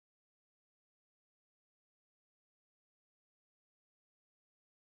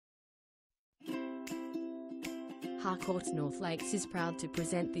Harcourts North Lakes is proud to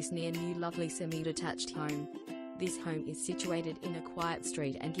present this near-new lovely semi-detached home. This home is situated in a quiet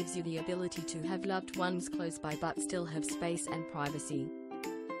street and gives you the ability to have loved ones close by but still have space and privacy.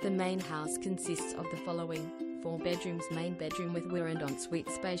 The main house consists of the following: 4 bedrooms, main bedroom with WIR and Ensuite,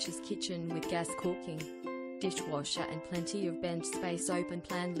 spacious kitchen with gas cooking, dishwasher and plenty of bench space, open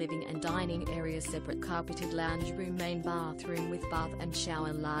plan living and dining area, separate carpeted lounge room, main bathroom with bath and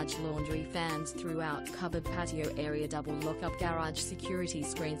shower, large laundry, fans throughout, cupboard, patio area, double lock-up garage, security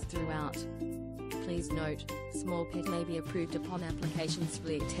screens throughout. Please note, small pet may be approved upon application.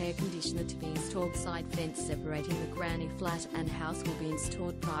 Split air conditioner to be installed, side fence separating the granny flat and house will be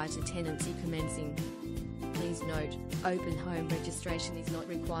installed prior to tenancy commencing. Please note, open home registration is not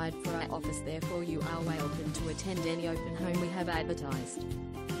required for our office, therefore you are welcome to attend any open home we have advertised.